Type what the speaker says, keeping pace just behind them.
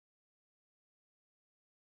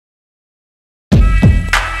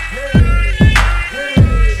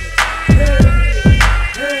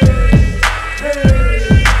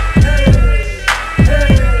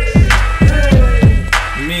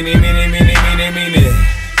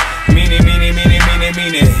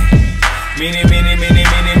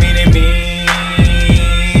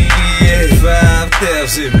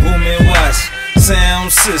$5,000 booming watch,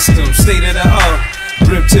 sound system, state of the art.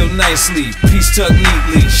 Grip till nicely, piece tucked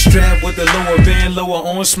neatly, strapped with the lower band, lower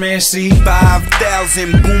on smash C.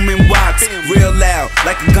 5,000 booming watts, real loud,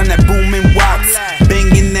 like a gun that booming watts.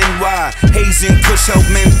 Banging NY, hazing, kush help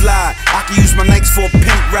men fly. I can use my Nikes for a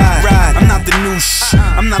pimp ride. I'm not the new shh,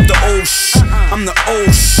 I'm not the old shh, I'm the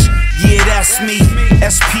old shh. Yeah, that's me.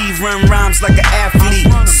 SP run rhymes like an athlete.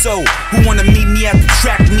 So, who wanna meet me at the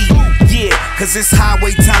track meet? Yeah, cause it's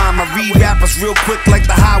highway time. I read rappers real quick like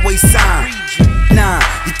the highway sign. Nah,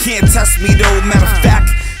 you can't test me though. Matter of fact,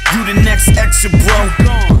 you the next extra bro.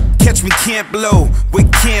 Catch me can't blow,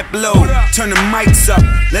 with can't blow. Turn the mics up,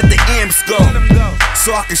 let the amps go,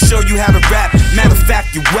 so I can show you how to rap. Matter of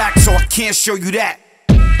fact, you whack, so I can't show you that.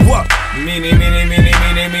 What? Meanie, meanie, meanie,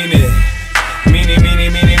 meanie, meanie. Meanie, meanie,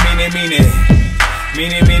 meanie, meanie, meanie.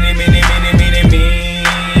 Meanie, meanie, meanie, meanie, meanie, meanie.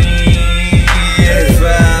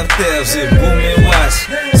 5,000 booming watch,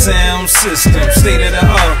 sound system, state of the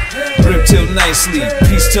art. Grip till nicely,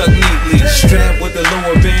 piece tucked neatly, strapped with the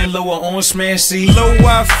lower band, lower on smash C. Low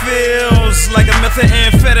I feels like a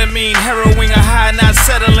methamphetamine, heroin, a high not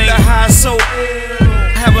settling. The high so ill.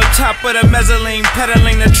 Have a top of the mezzanine,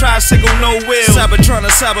 pedaling the tricycle, no wheel. Cybertron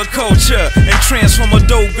of cyberculture, and transform a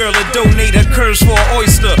dope girl, a donate a curse for an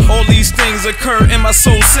oyster. All these things occur in my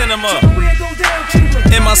soul cinema.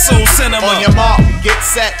 In my soul cinema. On your mark, get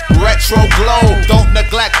set, retro glow. Don't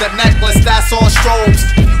neglect the necklace that's on strobes.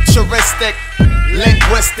 Futuristic,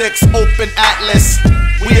 linguistics, open atlas.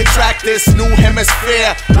 We attract this new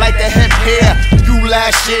hemisphere like the hemp here. You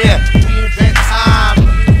last year, we invent time.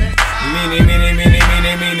 Meanie, meanie, meanie,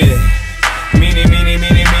 meanie, meanie. Meanie, meanie,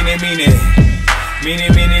 meanie, meanie, meanie. Meanie,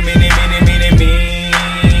 meanie, meanie, meanie, meanie, meanie.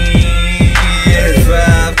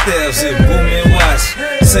 5,000 booming watch,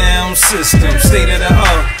 sound system, state of the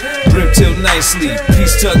art. Grip till nicely,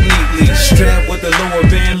 piece tucked neatly, strapped with the lower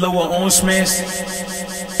band, lower on smash.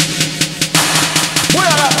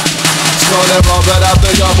 Call that wrong, but out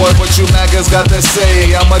there, young boy, what you niggas got to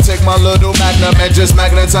say? I'ma take my little magnum and just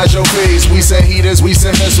magnetize your face. We send heaters, we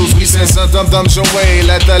send missiles, we send some dum-dums your way.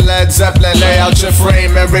 Let the Led Zeppelin lay out your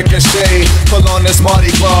frame and ricochet. Pull on this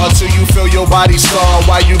Mardi Gras till you feel your body scar.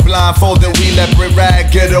 While you blindfolded, we let Brit Rag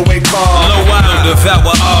get away car. Low I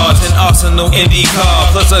devour art, an arsenal indie car,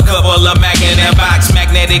 plus a couple of magnet box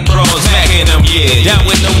magnetic bros, macking them, yeah. Down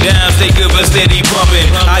with no dimes, they give us steady pumping.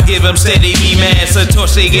 I give them steady B-man,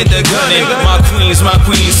 Satoshi get the gunning. My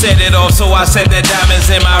queens set it off, so I set the diamonds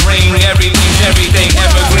in my ring. Everything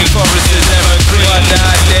evergreen, forest is evergreen. What da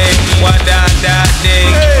day, what da da day,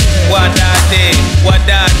 what da day, what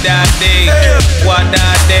da da day, what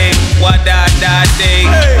da day, what da da day,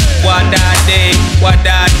 what da day, what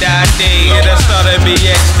da da day. It'll start at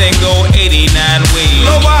BX, then go 89 ways.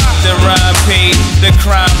 The rhyme pays, the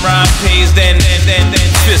crime rhyme pays, then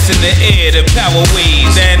fist in the air, the power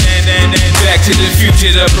waves, then back to the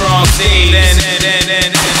future, the Bronx days.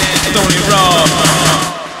 Then